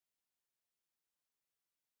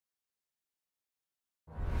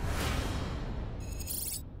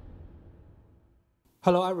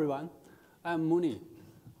Hello, everyone. I'm Moony.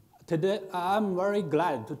 Today, I'm very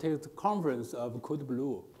glad to take the conference of Code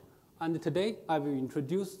Blue. And today, I will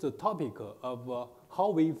introduce the topic of how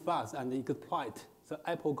we fuzz and exploit the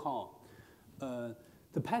Apple call, the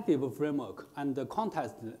passive framework and the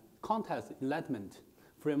context enlightenment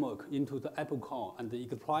framework into the Apple call and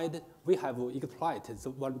exploit. We have exploited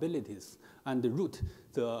the vulnerabilities and root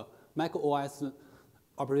the Mac OS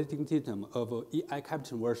operating system of EI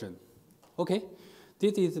Captain version. Okay.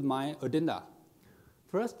 This is my agenda.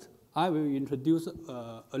 First, I will introduce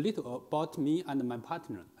a little about me and my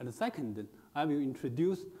partner. And second, I will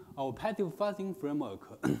introduce our passive fuzzing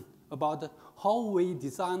framework about how we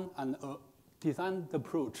design the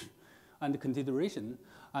approach and consideration,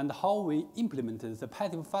 and how we implement the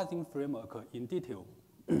passive fuzzing framework in detail.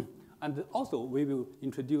 And also, we will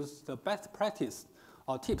introduce the best practice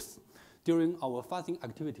or tips during our fuzzing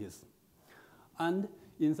activities. And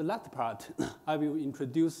in the last part, I will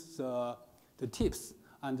introduce the tips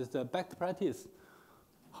and the best practice,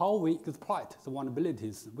 how we exploit the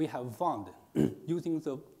vulnerabilities we have found using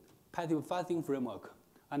the passive fuzzing framework,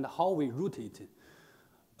 and how we root it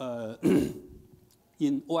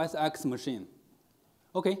in OSX machine.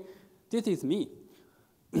 Okay, this is me.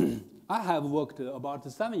 I have worked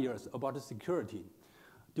about 7 years about security,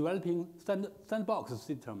 developing sandbox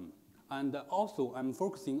system, and also I'm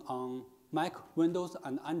focusing on Mac, Windows,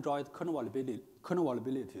 and Android kernel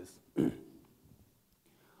vulnerabilities.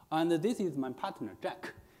 And this is my partner,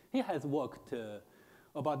 Jack. He has worked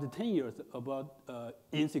about 10 years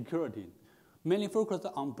in security, mainly focused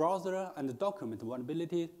on browser and document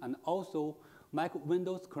vulnerability, and also Mac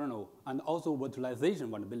Windows kernel, and also virtualization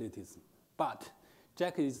vulnerabilities. But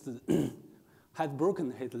Jack has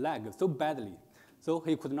broken his leg so badly, so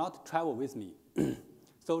he could not travel with me.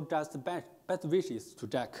 So just best wishes to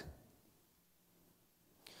Jack.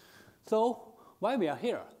 So why we are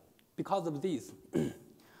here? Because of this.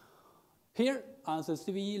 Here are the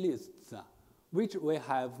CVE lists, which we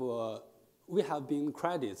have been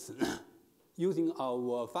credits using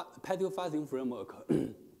our passive fuzzing framework.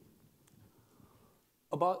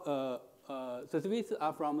 About the CVEs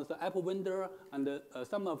are from the Apple vendor, and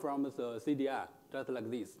some are from the CDI, just like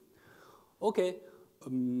this. Okay,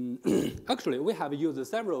 actually we have used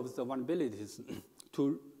several of the vulnerabilities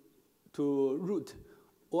to root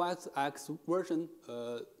OSX version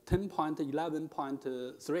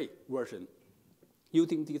 10.11.3 version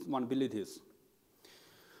using these vulnerabilities.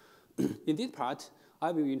 In this part,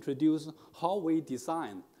 I will introduce how we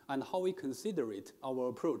design and how we consider our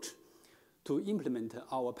approach to implement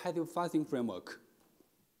our passive fuzzing framework.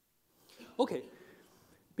 Okay,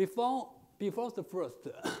 before the first,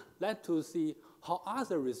 let's see how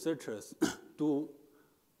other researchers do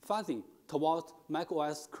fuzzing towards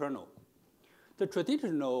macOS kernel. The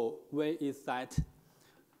traditional way is that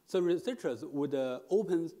the researchers would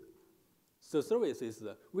open the services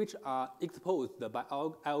which are exposed by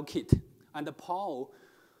IOKit and pour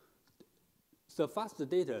the fast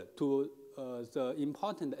data to the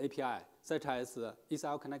important API, such as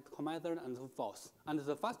ESL Connect Commander and so forth. And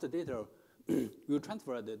the fast data will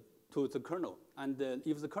transfer to the kernel. And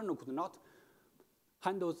if the kernel could not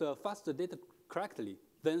handle the fast data correctly,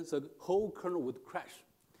 then the whole kernel would crash.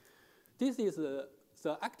 This is the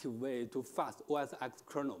active way to fuzz OSX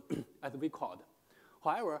kernel, as we call it.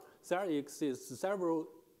 However, there exists several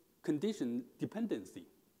condition dependency,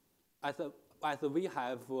 as we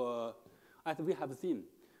have seen.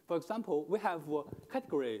 For example, we have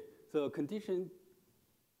category the condition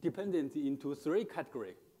dependency into 3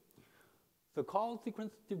 categories: the call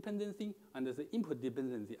sequence dependency, and the input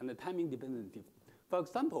dependency, and the timing dependency. For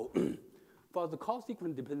example, for the call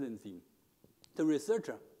sequence dependency, the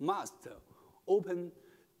researcher must open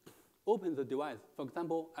the device. For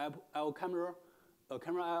example, our camera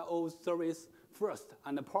I/O service first,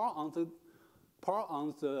 and power on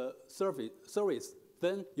the service.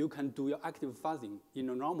 Then you can do your active fuzzing in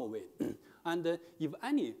a normal way. And if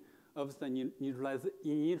any of the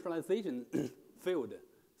initialization failed,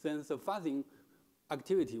 then the fuzzing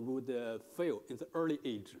activity would fail in the early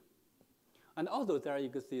age. And also there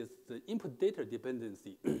exists the input data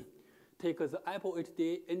dependency. Take the Apple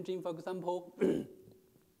HDA engine, for example.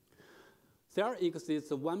 There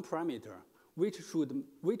exists one parameter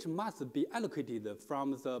which must be allocated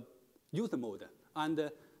from the user mode,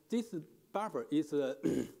 and this buffer is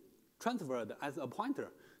transferred as a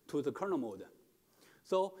pointer to the kernel mode.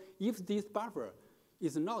 So if this buffer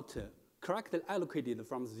is not correctly allocated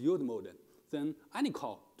from the user mode, then any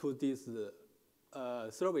call to this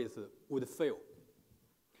service would fail.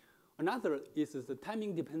 Another is the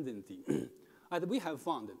timing dependency. As we have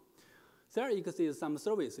found, there exists some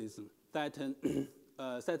services that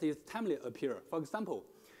set is timely appear. For example,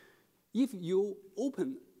 if you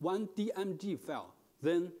open one DMG file,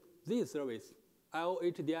 then this service,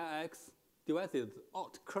 LHDIX devices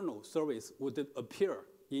out kernel service would appear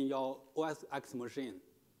in your OSX machine.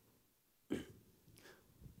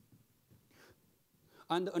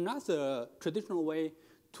 And another traditional way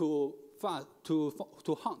to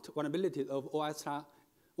hunt vulnerabilities of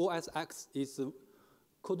OSX is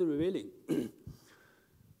code revealing.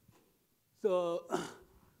 So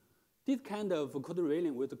this kind of code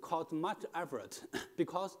revealing would cost much effort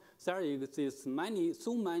because there exists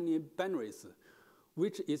so many binaries,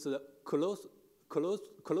 which is close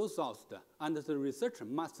sourced, and the researcher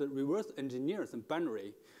must reverse engineer the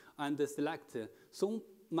binary and select so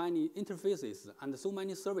many interfaces and so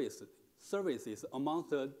many services among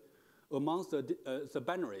the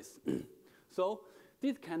binaries. So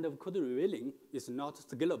this kind of code revealing is not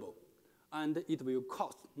scalable, and it will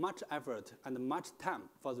cost much effort and much time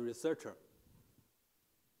for the researcher.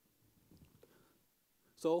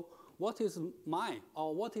 So what is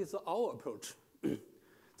our approach?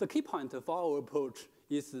 The key point of our approach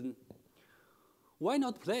is why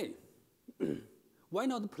not play? Why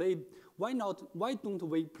don't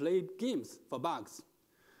we play games for bugs?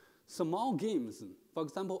 Small games, for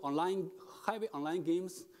example, heavy online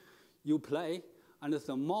games you play, and a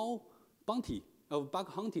small bounty of bug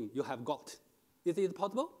hunting you have got. Is it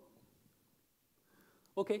possible?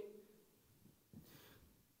 Okay.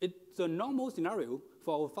 The normal scenario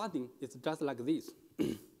for our fuzzing is just like this.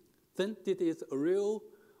 Then this is a real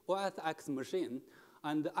OSX machine,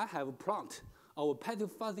 and I have plotted our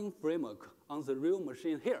passive fuzzing framework on the real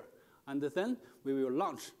machine here. And then we will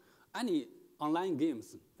launch any online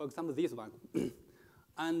games, for example, this one.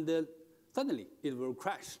 And suddenly it will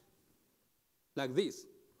crash like this.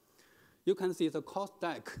 You can see the code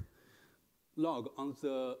stack log on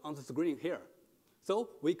the screen here. So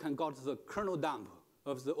we can get the kernel dump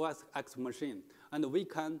of the OSX machine, and we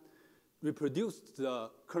can reproduce the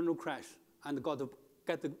kernel crash and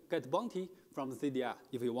get bounty from the CDR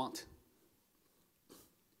if you want.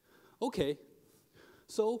 Okay,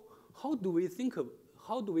 so how do we think of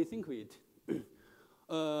it?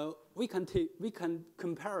 We can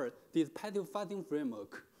compare this passive fuzzing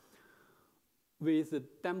framework with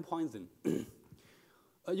dam poison.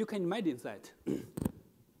 You can imagine that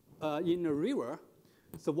in a river,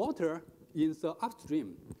 the water in the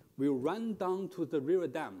upstream will run down to the river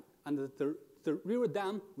dam, and the river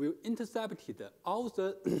dam will intercept all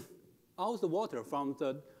the water from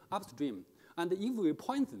the upstream. And if we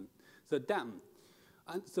poison the dam,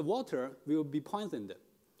 and the water will be poisoned,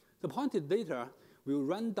 the pointed data will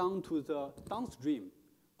run down to the downstream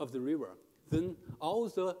of the river. Then all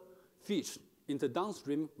the fish in the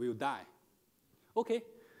downstream will die. Okay.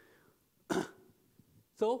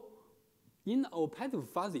 So in our passive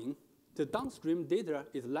fuzzing, the downstream data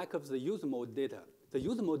is lack of the user mode data. The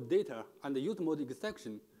user mode data and the user mode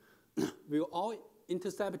exception will all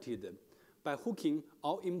intercepted by hooking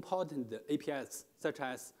all important APIs, such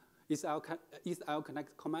as is-IO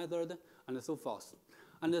connect method and so forth.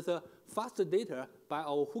 And the fast data by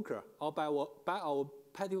our hooker or by our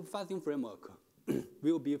passive fuzzing framework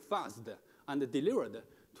will be fast and delivered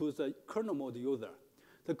to the kernel mode user.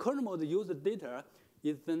 The kernel mode user data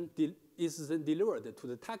is then delivered to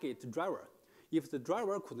the target driver. If the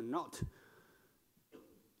driver could not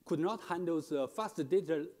handle the fast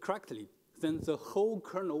data correctly, then the whole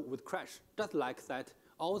kernel would crash. Just like that,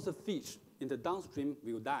 all the fish in the downstream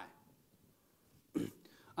will die.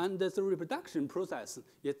 And the reproduction process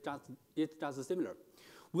is just similar.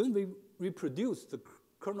 When we reproduce the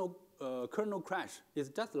kernel crash, it's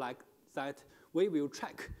just like that. We will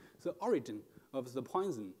check the origin of the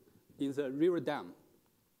poison in the river dam.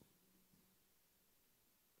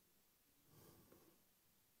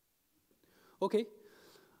 Okay,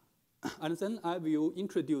 and then I will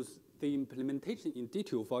introduce the implementation in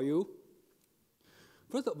detail for you.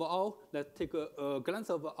 First of all, let's take a glance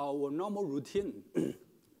of our normal routine.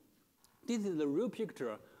 This is the real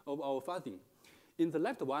picture of our fuzzing. In the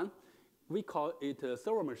left one, we call it a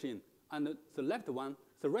server machine, and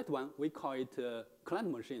the right one, we call it a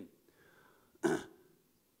client machine.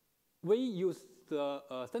 We use the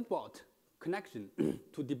sandbox connection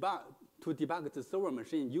to debug the server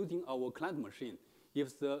machine using our client machine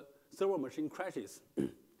if the server machine crashes.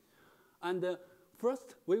 And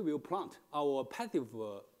first, we will plant our passive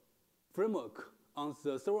framework on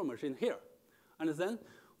the server machine here. And then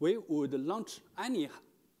we would launch any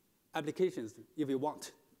applications if we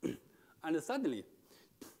want. And suddenly,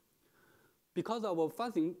 because of our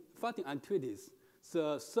fuzzing activities,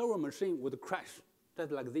 the server machine would crash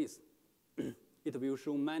just like this. It will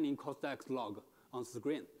show many context log on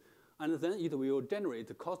screen. And then it will generate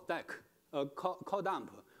a call stack, call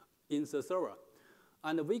dump in the server.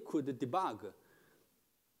 And we could debug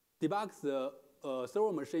the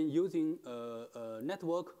server machine using a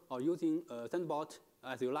network or using a sandbox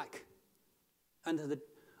as you like. And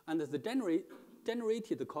the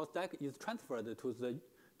generated call stack is transferred to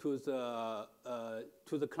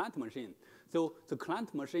the client machine. So the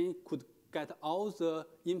client machine could get all the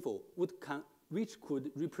info which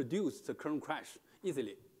could reproduce the kernel crash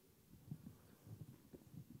easily.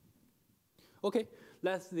 Okay,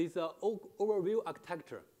 that's this overview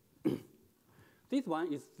architecture. This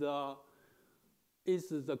one is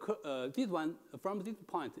this one from this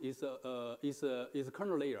point is a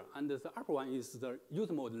kernel layer, and the upper one is the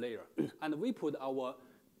user mode layer. And we put our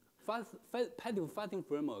passive fuzzing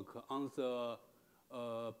framework on the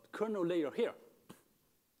kernel layer here.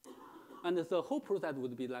 And the whole process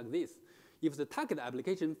would be like this. If the target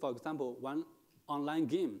application, for example, one online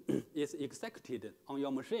game is executed on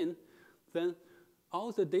your machine, then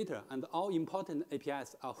all the data and all important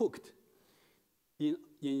APIs are hooked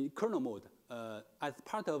in kernel mode as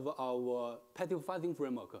part of our passive fuzzing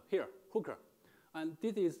framework here, hooker. And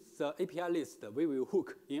this is the API list we will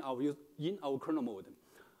hook in our kernel mode.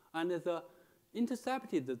 And the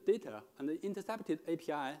intercepted data and the intercepted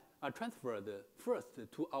API are transferred first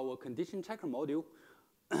to our condition checker module.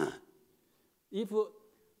 If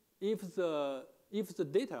the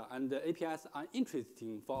data and the APIs are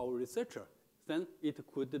interesting for our researcher, then it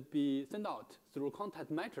could be sent out through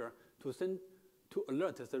contact manager to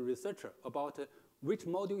alert the researcher about which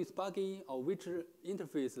module is buggy or which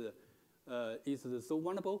interface is so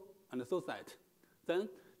vulnerable and so that. Then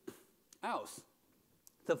else,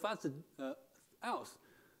 the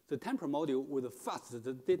temporal module would fuzz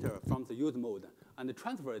the data from the user mode and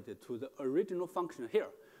transfer it to the original function here.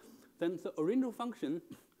 Then the original function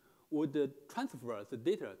would transfer the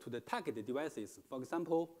data to the target devices. For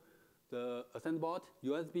example, the sandbox,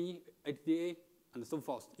 USB, HDA, and so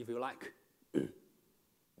forth, if you like.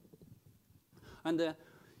 And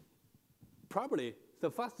probably the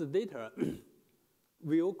fast data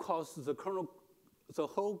will cause the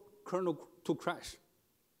whole kernel to crash.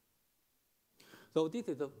 So this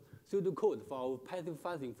is the pseudocode for our passive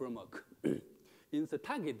fuzzing framework. In the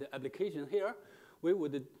target application here, we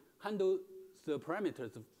would handle the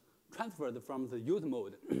parameters transferred from the user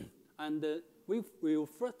mode. And we will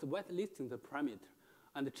first whitelisting the parameter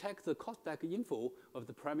and check the call stack info of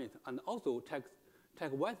the parameter, and also check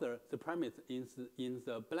whether the parameter is in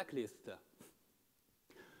the blacklist.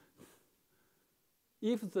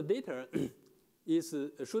 If the data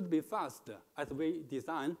should be fast as we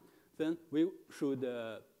design, then we should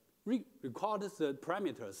record the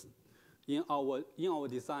parameters in our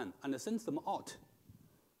design and send them out.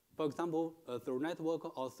 For example, through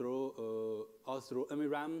network or through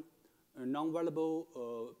NVRAM, non-variable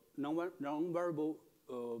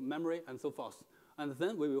memory, and so forth. And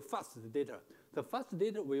then we will fuzz the data. The fuzz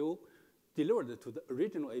data will deliver to the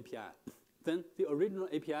original API. Then the original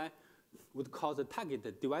API would call the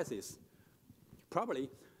target devices. Probably,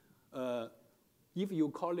 if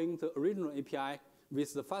you're calling the original API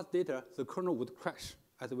with the fuzz data, the kernel would crash,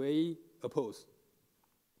 as we oppose.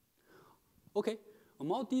 Okay,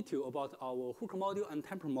 more detail about our hooker module and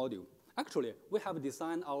temporal module. Actually, we have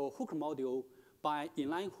designed our hooker module by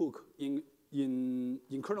inline hook in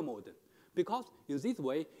kernel mode. Because in this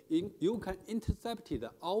way, you can intercept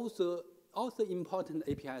all the important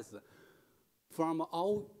APIs from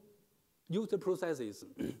all user processes,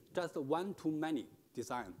 just one-to-many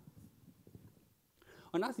design.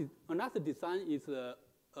 Another design is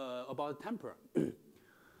about temporal.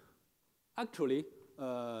 Actually,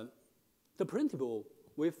 the principle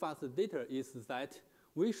we fuzz the data is that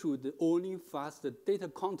we should only fuzz the data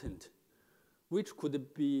content which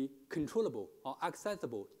could be controllable or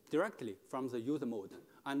accessible directly from the user mode.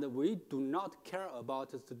 And we do not care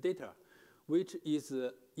about the data which is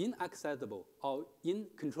inaccessible or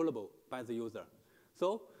uncontrollable by the user.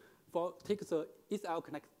 So take the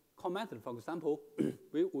is-IOKit call method, for example,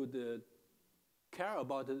 we would care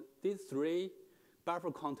about these three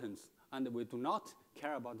buffer contents, and we do not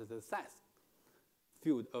care about the size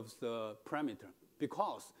field of the parameter,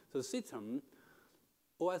 because the system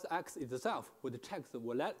OSX itself would check the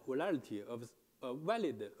validity of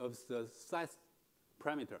the size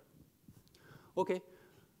parameter. Okay,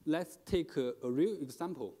 let's take a real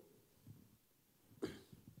example.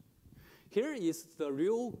 Here is the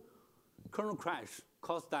real kernel crash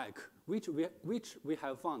call stack, which we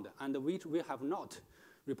have found and which we have not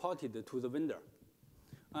reported to the vendor.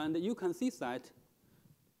 And you can see that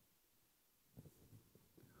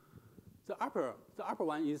upper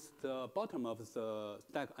one is the bottom of the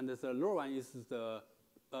stack, and the lower one is the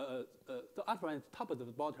upper one is top of the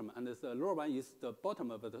bottom, and the lower one is the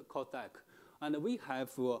bottom of the core stack. And we have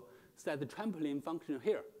set the trampoline function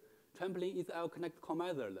here. Trampoline is our connect core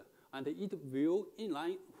method, and it will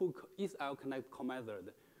inline hook is our connect core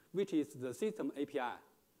method, which is the system API.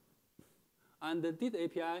 And this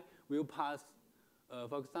API will pass,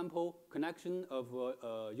 for example, connection of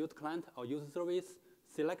user client or user service,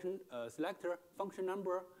 selector, function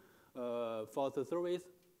number for the service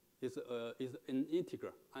is an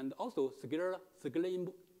integer, and also scalar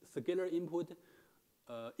input,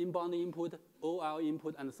 inbound input, OL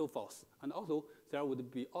input, and so forth. And also there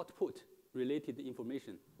would be output related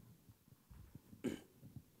information.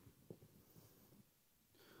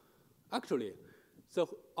 Actually,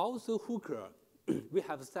 so also hooker we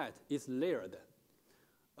have set is layered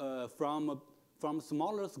from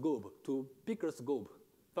smaller scope to bigger scope.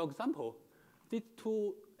 For example, these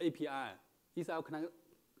two API is our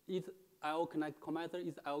connect core method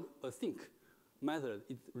is our async method.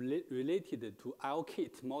 It's related to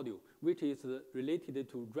IOKit module, which is related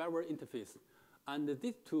to driver interface. And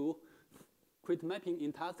these two quit mapping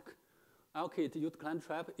in task IOKit use client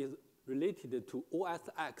trap is related to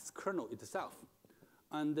OSX kernel itself.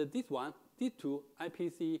 And these two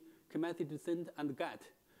IPC message send and get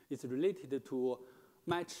is related to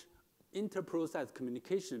match inter-process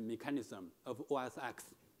communication mechanism of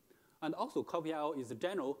OSX. And also copy-IO is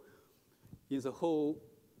general in the whole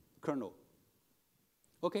kernel.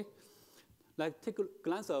 Okay, let's take a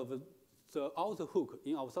glance of all the hook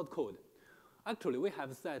in our source code. Actually, we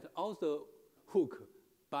have set all the hook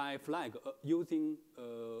by flag using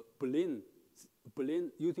Boolean.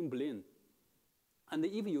 And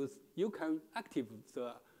if you can active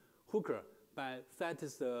the hooker by set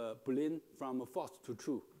the Boolean from false to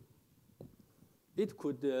true. It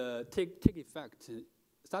could take effect.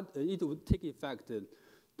 It would take effect.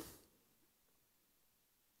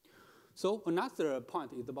 So another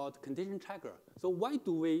point is about condition checker. So why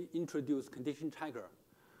do we introduce condition checker?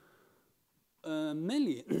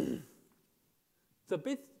 Mainly, the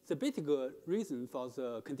basic reason for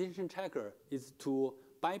the condition checker is to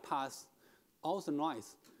bypass all the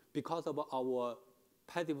noise because of our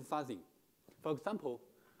passive fuzzing. For example,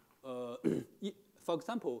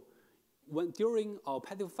 when during our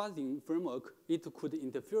passive fuzzing framework, it could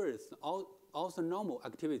interfere with all the normal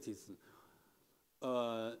activities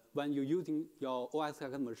when you're using your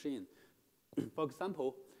OSX machine. For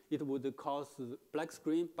example, it would cause black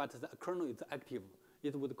screen, but the kernel is active.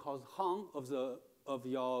 It would cause harm of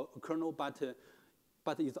your kernel, but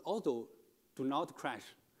it also do not crash.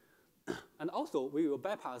 And also, we will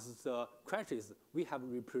bypass the crashes we have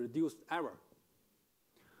reproduced error.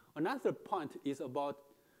 Another point is about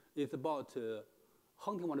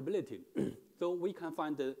hunting vulnerability. So we can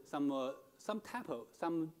find some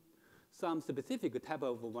specific type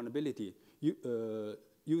of vulnerability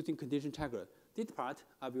using condition checker. This part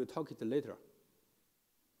I will talk it later.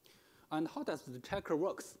 And how does the checker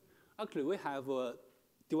works? Actually, we have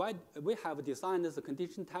designed the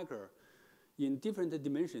condition checker in different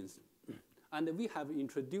dimensions, and we have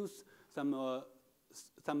introduced some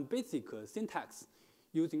basic syntax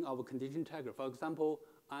using our condition checker. For example,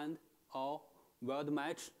 and, or, wild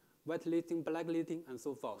match, whitelisting, blacklisting, and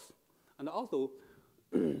so forth. And also,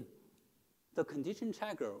 the condition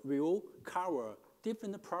checker will cover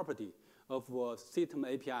different property of system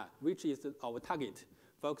API, which is our target.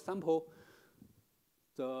 For example,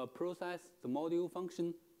 the process, the module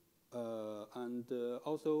function, and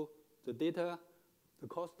also the data, the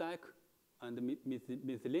core stack, and the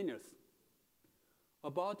miscellaneous.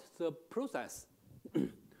 About the process,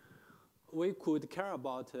 we could care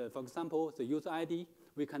about, for example, the user ID.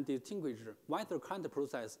 We can distinguish whether current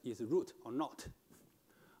process is root or not.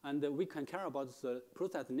 And we can care about the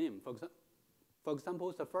process name. For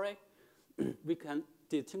example, Safari, we can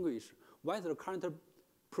distinguish whether current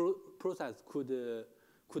process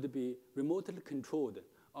could be remotely controlled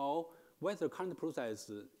or whether current process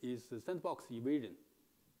is sandbox evasion.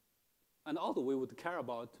 And also, we would care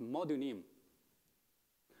about module name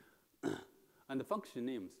and function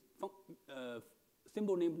names.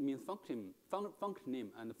 Symbol name means function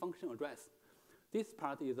name and function address. This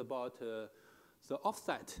part is about the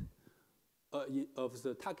offset of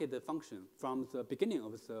the target function from the beginning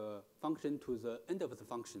of the function to the end of the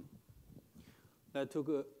function. Let's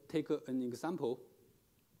take an example.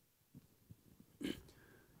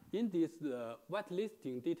 In this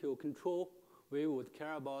whitelisting detail control, we would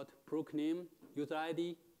care about proc name, user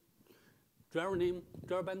ID, driver name,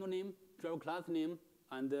 driver bundle name, driver class name,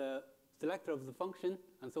 and selector of the function,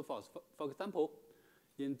 and so forth. For example,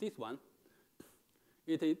 in this one,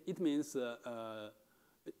 It means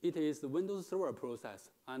it is the Windows Server process,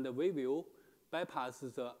 and we will bypass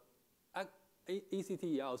the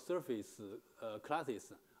ACTEL surface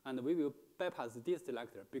classes, and we will bypass this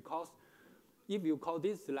selector, because if you call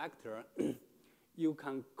this selector, you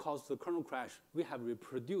can cause the kernel crash. We have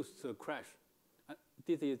reproduced the crash.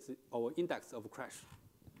 This is our index of crash.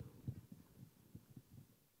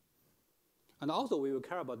 And also, we will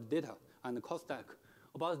care about the data and the call stack.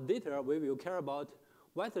 About data, we will care about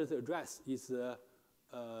whether the address is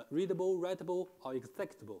readable, writable, or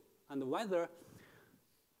executable, and whether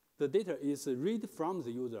the data is read from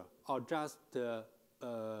the user or just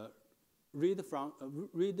read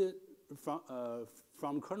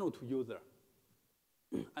from kernel to user,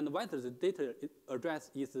 and whether the data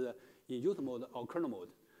address is in user mode or kernel mode.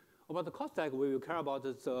 About the call stack, we will care about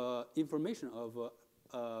the information of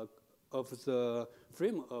the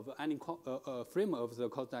frame of any frame of the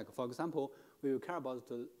call stack. For example, we will care about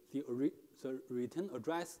the return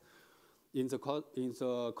address in the call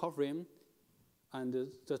frame, and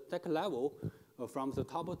the stack level from the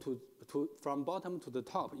top from bottom to the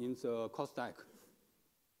top in the call stack.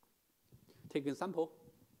 Take an example.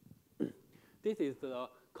 This is the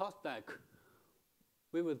call stack.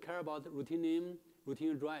 We will care about routine name,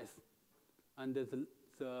 routine address, and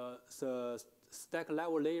the stack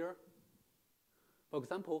level layer. For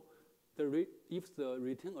example, if the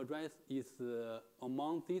return address is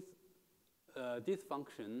among this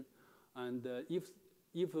function, and if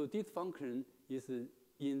this function is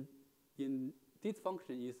in this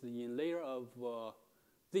function is in layer of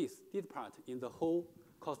this part in the whole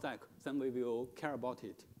call stack, then we will care about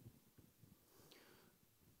it.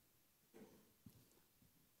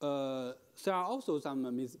 There are also some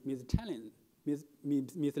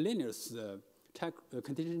miscellaneous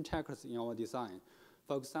condition checkers in our design.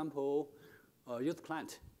 For example, user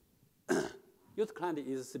client. User client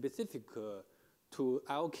is specific to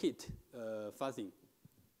IOKit fuzzing.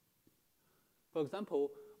 For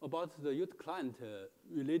example, about the user client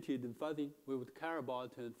related fuzzing, we would care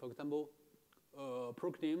about, for example,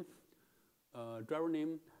 proc name, driver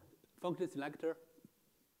name, function selector.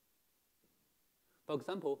 For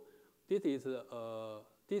example, this is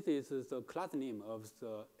the class name of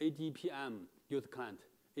the ADPM user client,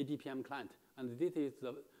 ADPM client, and this is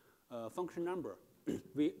the function number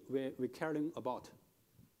we're caring about.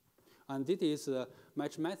 And this is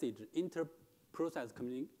match message inter-process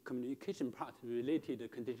communication part related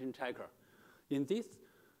condition checker. In this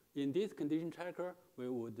condition checker, we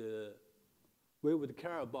would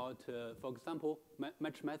care about, for example,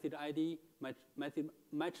 match message ID, match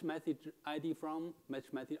message ID from,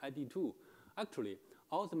 match message ID to. Actually,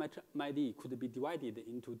 all the match ID could be divided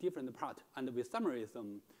into different parts, and we summarize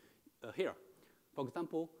them here. For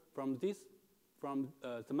example, if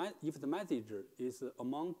the message is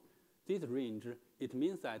among this range, it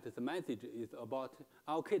means that the message is about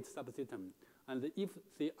OSX subsystem. And if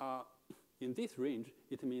they are in this range,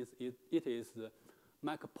 it means it is the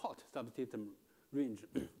MacPort subsystem range.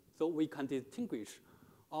 So we can distinguish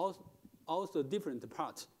all the different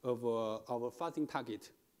parts of our fuzzing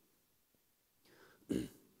target.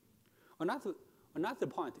 Another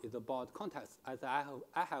point is about context, as I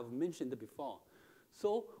have mentioned before.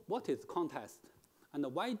 So what is context, and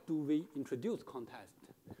why do we introduce context?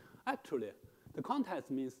 Actually, the context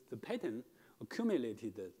means the pattern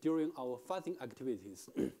accumulated during our fuzzing activities.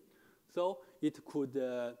 So it could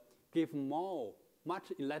give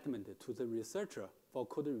much enlightenment to the researcher for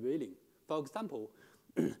code revealing. For example,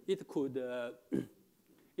 it could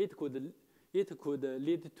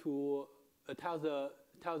lead to tell the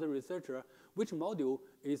researcher which module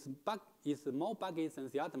is more buggy than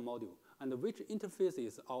the other module, and which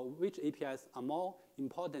interfaces or which APIs are more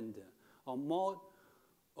important or more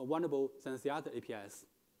vulnerable than the other APIs.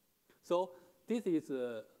 So this is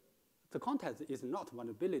the context is not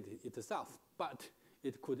vulnerability itself, but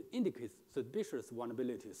it could indicate suspicious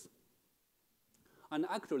vulnerabilities. And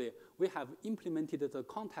actually, we have implemented the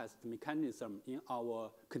context mechanism in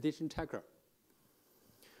our condition checker.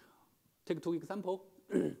 Take two examples.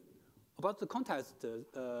 About the context,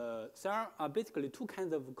 there are basically two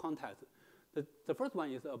kinds of context. The first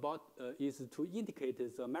one is to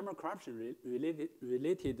indicate the memory corruption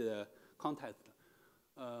related context.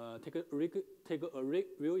 Take a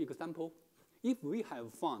real example. If we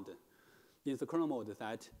have found in the kernel mode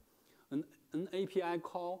that an API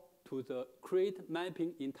call to the create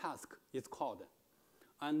mapping in task is called,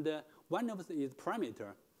 and one of its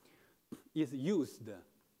parameter is used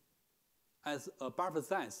as a buffer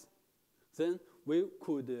size, then we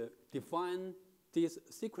could define this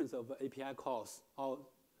sequence of API calls or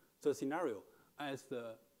the scenario as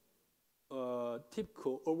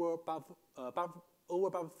typical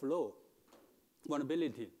over-buffer flow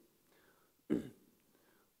vulnerability.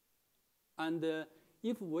 And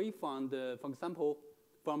if we found, for example,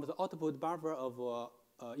 from the output buffer of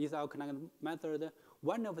Ether connect method,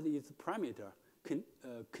 one of its parameter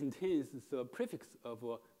contains the prefix of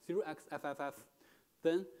 0xFFF,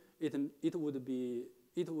 then it would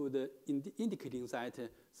indicating that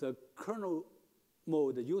the kernel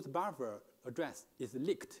mode user buffer address is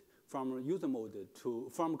leaked from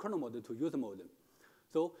kernel mode to user mode.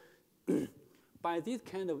 So by this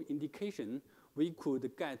kind of indication, we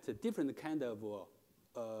could get different kind of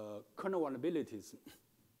kernel vulnerabilities.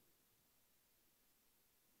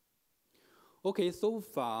 Okay, so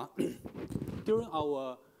far, during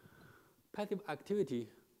our passive activity,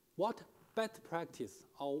 what best practice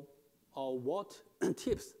or what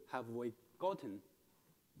tips have we gotten?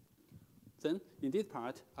 Then, in this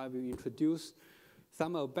part, I will introduce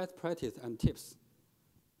some of best practice and tips.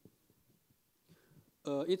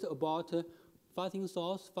 It's about fuzzing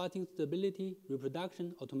source, fuzzing stability,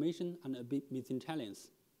 reproduction, automation, and missing challenge.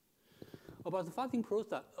 About the fuzzing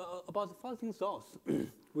process, about the fuzzing source,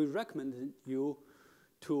 we recommend you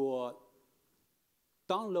to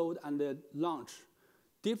download and launch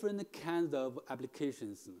different kinds of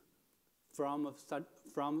applications from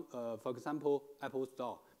for example, Apple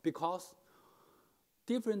Store, because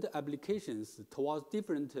different applications towards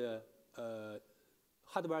different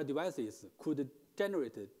hardware devices could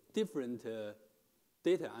generate different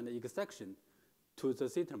data and exception to the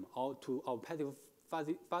system or to our passive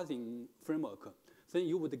fuzzing framework. Then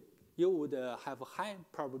you would have a high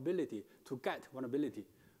probability to get vulnerability.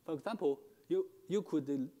 For example, you could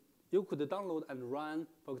download and run,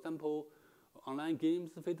 for example, online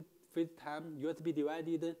games, FaceTime, USB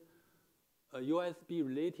divided, USB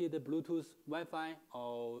related Bluetooth, Wi-Fi,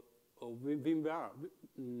 or VMware,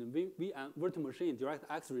 virtual machine,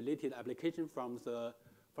 DirectX related application from the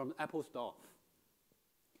Apple Store.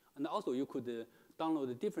 And also you could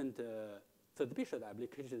download different suspicious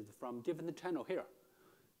applications from different channels here.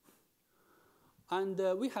 And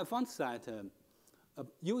we have found that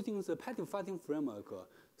using the passive fuzzing framework,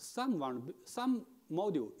 some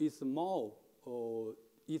module is more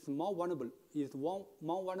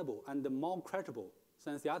vulnerable and more crashable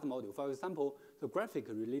than the other module. For example, the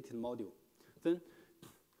graphic-related module. Then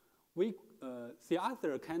the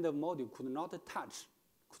other kind of module could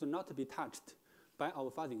not be touched by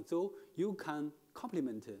our fuzzing. So you can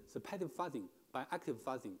complement the passive fuzzing by active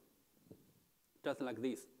fuzzing, just like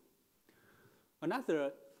this.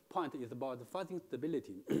 Another point is about the fuzzing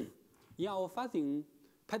stability. In our passive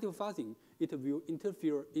fuzzing, it will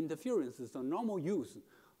interference the normal use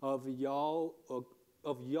of your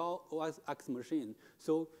OSX machine.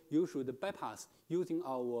 So you should bypass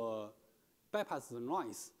the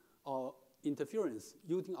noise or interference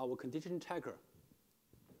using our condition checker.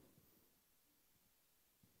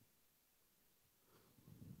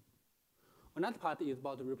 Another part is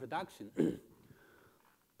about reproduction.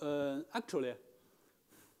 Actually,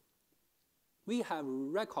 we have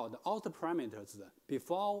recorded all the parameters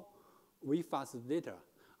before we fuzz data.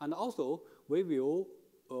 And also, we will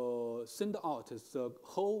send out the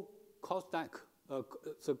whole call stack, the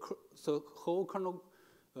whole kernel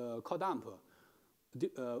call dump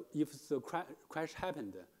if the crash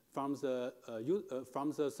happened from the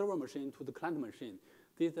server machine to the client machine.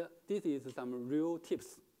 This is some real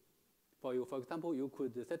tips for you. For example, you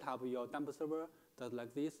could set up your dump server just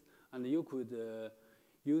like this, and you could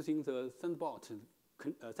using the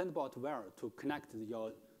sendbot wire to connect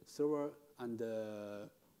your server and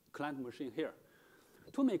client machine here.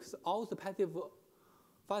 To make all the passive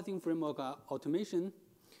fuzzing framework automation,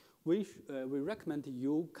 we recommend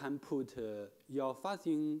you can put your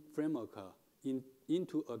fuzzing framework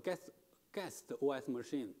into a guest OS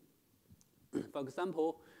machine. For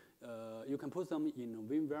example, you can put them in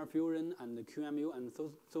VMware Fusion and QEMU and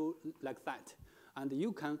so like that. And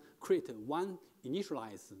you can create one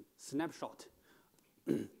initialized snapshot.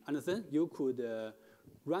 And then you could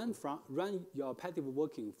run your passive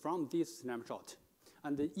working from this snapshot.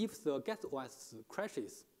 And if the guest OS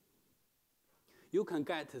crashes, you can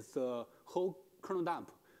get the whole kernel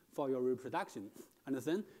dump for your reproduction. And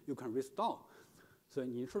then you can restore the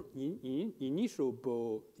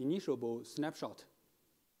initiable snapshot.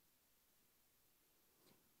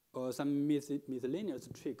 Some miscellaneous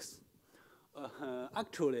tricks.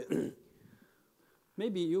 Actually,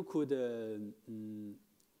 maybe you could,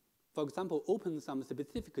 for example, open some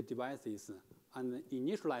specific devices and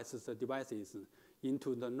initialize the devices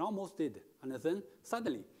into the normal state, and then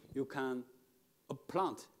suddenly you can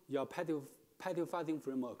plant your passive fuzzing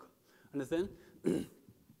framework, and then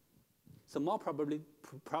the more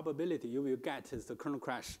probability you will get the kernel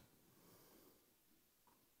crash.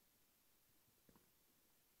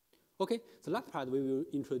 Okay, the last part we will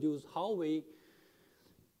introduce how we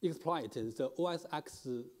exploit the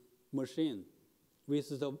OSX machine with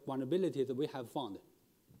the vulnerabilities we have found.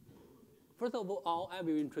 First of all, I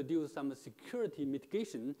will introduce some security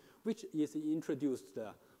mitigation, which is introduced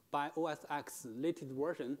by OSX latest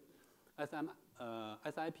version,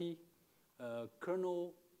 SIP,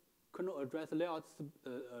 kernel address layout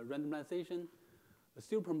randomization,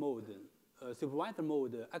 supervisor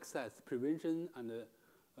mode access prevention, and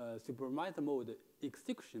supervisor mode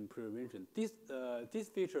execution prevention. These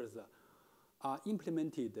features are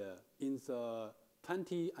implemented in the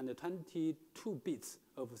 20 and 22 bits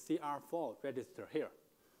of CR4 register here.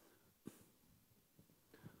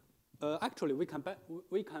 Actually, we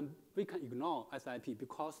can ignore SIP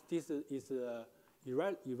because this is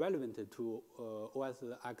irrelevant to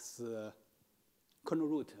OSX kernel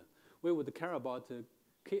root. We would care about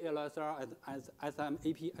KLSR as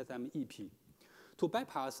SMAP, SMEP. To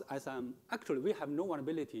bypass actually we have no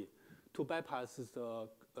vulnerability to bypass the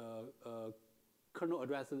kernel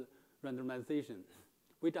address randomization.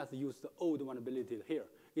 We just use the old vulnerability here.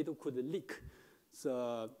 It could leak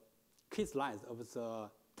the key slice of the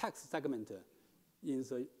text segment in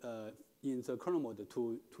the kernel mode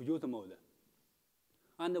to user mode.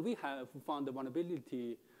 And we have found the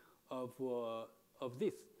vulnerability of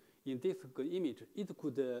this in this image. It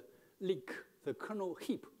could leak the kernel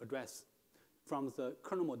heap address from the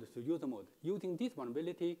kernel mode to user mode. Using this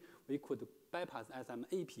vulnerability, we could bypass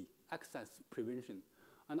SMAP, access prevention.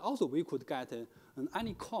 And also, we could get an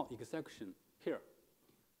any call execution here,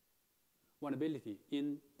 vulnerability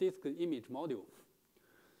in this image module.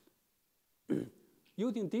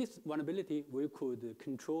 Using this vulnerability, we could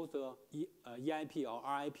control the EIP or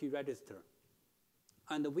RIP register.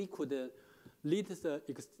 And we could lead the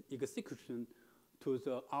execution to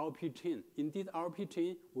the RP chain. In this RP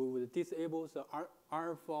chain, we would disable the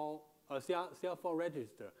CR4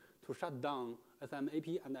 register to shut down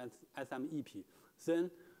SMAP and SMEP.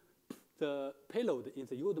 Then the payload in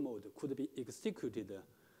the user mode could be executed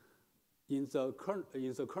in the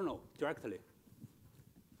kernel directly.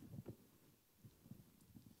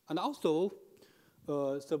 And also,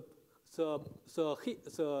 the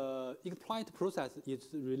exploit process is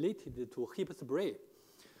related to heap spray.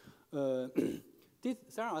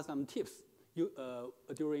 There are some tips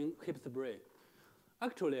during heap spray.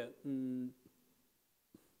 Actually,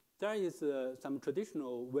 there is some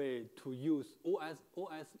traditional way to use OS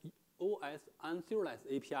unserialized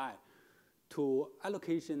API to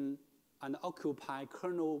allocation and occupy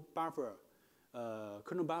kernel buffer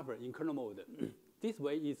in kernel mode. This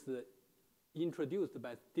way is introduced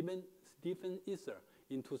by Stephen Isser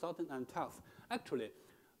in 2012. Actually,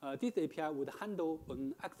 this API would handle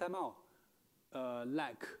an XML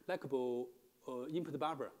likable input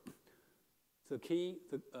buffer. The key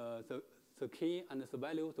and the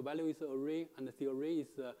value. The value is the array, and the array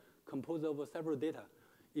is composed of several data.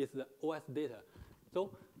 It's the OS data.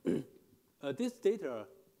 So this data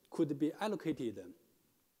could be allocated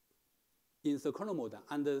in the kernel mode,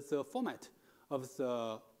 and the format of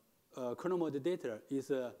the kernel mode data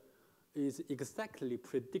is exactly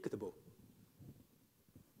predictable.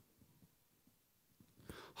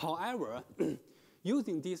 However,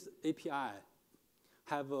 using this API,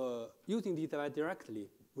 using this API directly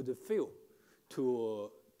would fail to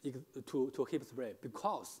heap spray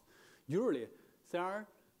because usually there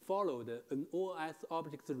followed an OS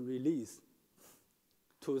object release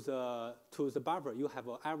to the buffer you have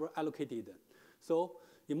ever allocated. So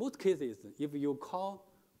in most cases, if you call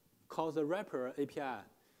the wrapper API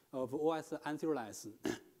of OS unserialized,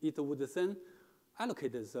 it would then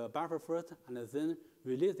allocate the buffer first and then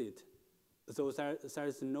release it. So there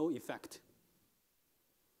is no effect.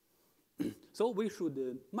 So we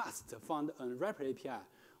must find a wrapper API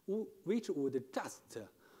which would just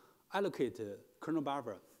allocate kernel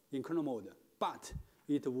buffer in kernel mode, but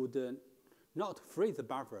it would not freeze the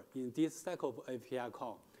buffer in this cycle of API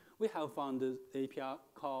call. We have found the API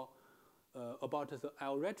call about the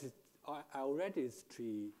IO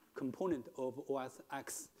registry component of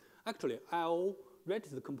OSX. Actually, IO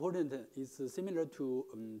registry component is similar to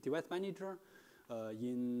device manager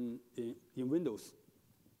in Windows.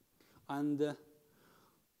 And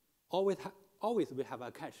always we have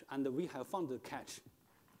a cache, and we have found the cache.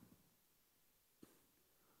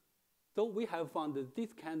 So we have found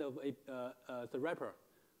this kind of the wrapper,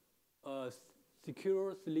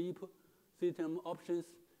 secure sleep system options,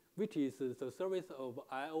 which is the service of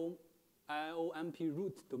IOMP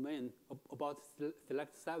root domain about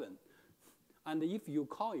select 7. And if you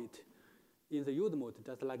call it, in the use mode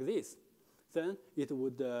just like this. Then it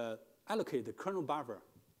would allocate the kernel buffer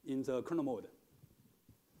in the kernel mode.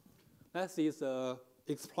 That is the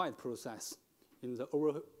exploit process in the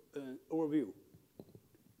overview.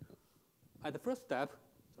 At the first step,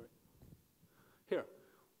 here,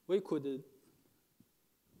 we could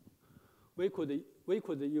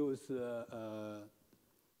use the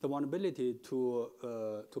vulnerability to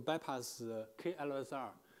bypass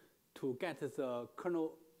KLSR to get the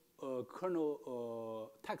kernel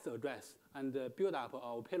text address and build up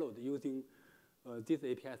our payload using these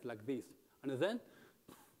APIs like this. And then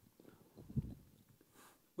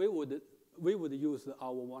we would use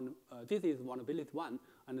our this is vulnerability 1,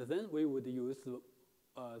 and then we would use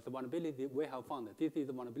the vulnerability we have found. This is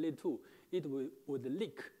vulnerability 2. It would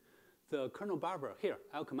leak the kernel buffer here,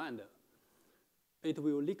 L command. It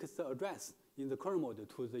will leak the address in the kernel mode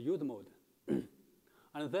to the use mode.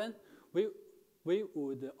 And then we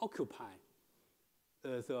would occupy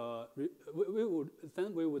we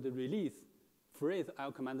would release freeze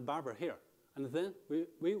L command buffer here. And then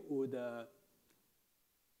we would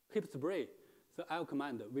heap spray the L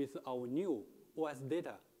command with our new OS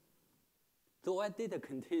data. The OS data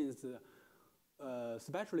contains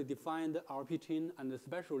specially defined RP chain and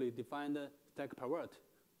specially defined stack pervert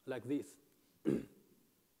like this.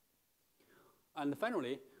 And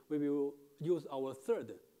finally, we will use our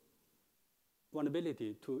third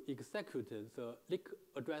vulnerability to execute the leak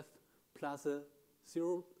address plus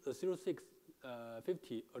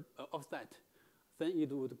 0650 offset. Then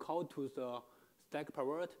it would call to the stack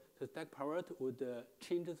pervert. The stack pervert would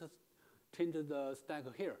change the stack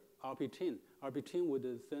here, RP chain. RP chain would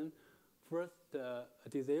then first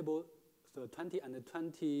disable the 20 and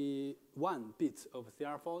 21 bits of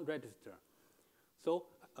CR4 register. So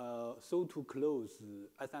to close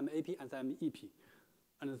SMAP and SMEP.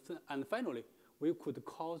 And finally, we could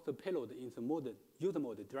call the payload in the user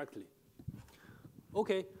mode directly.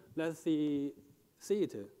 Okay, let's see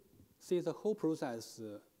the whole process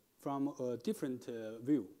from a different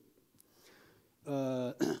view.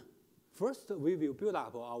 First, we will build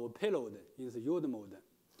up our payload in the user mode,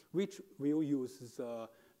 which will use the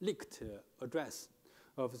leaked address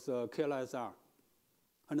of the KLSR.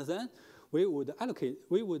 And then we would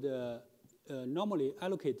normally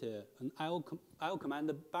allocate an IO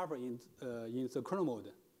command buffer in the kernel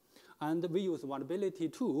mode. And we use vulnerability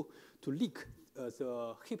 2 to leak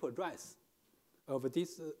the heap address of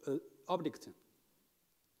this object.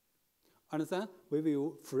 And then we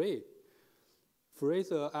will free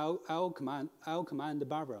the IO command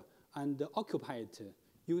buffer and occupy it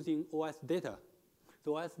using OS data.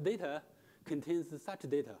 The OS data contains such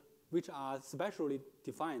data which are specially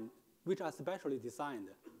designed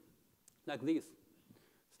like this: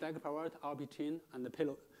 stack pervert, RP chain, and the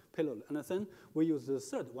payload. And then we use the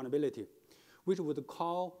third vulnerability, which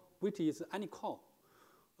is any call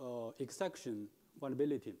execution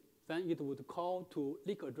vulnerability. Then it would call to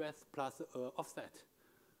leak address plus offset,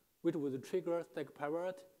 which would trigger stack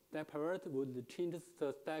pervert. Stack pervert would change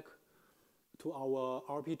the stack to our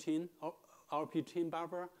RP chain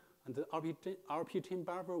buffer, and the RP chain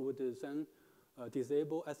buffer would then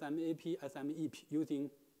disable SMAP, SMEP using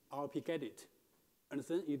RP get it. And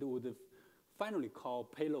then it would finally call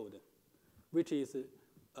payload, which is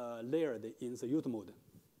layered in the user mode.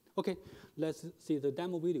 Okay, let's see the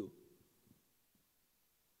demo video.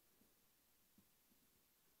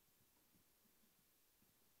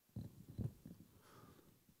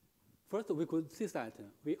 First, we could see that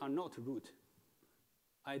we are not root.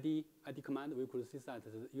 ID command, we could see that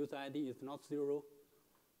the user ID is not 0.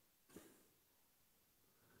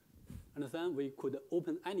 And then we could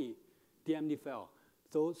open any DMD file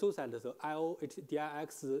so that the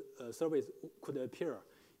IOHDIX service could appear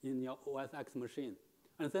in your OSX machine.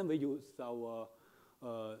 And then we use our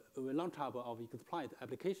we launch up our exploit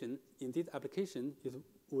application. In this application, it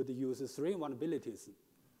would use 3 vulnerabilities.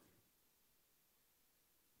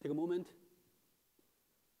 Take a moment.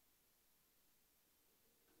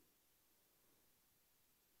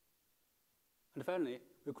 And finally,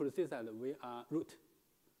 we could see that we are root.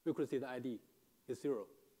 We could see the ID is 0.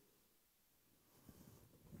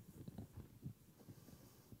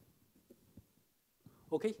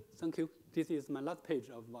 Okay, thank you. This is my last page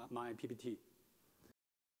of my PPT.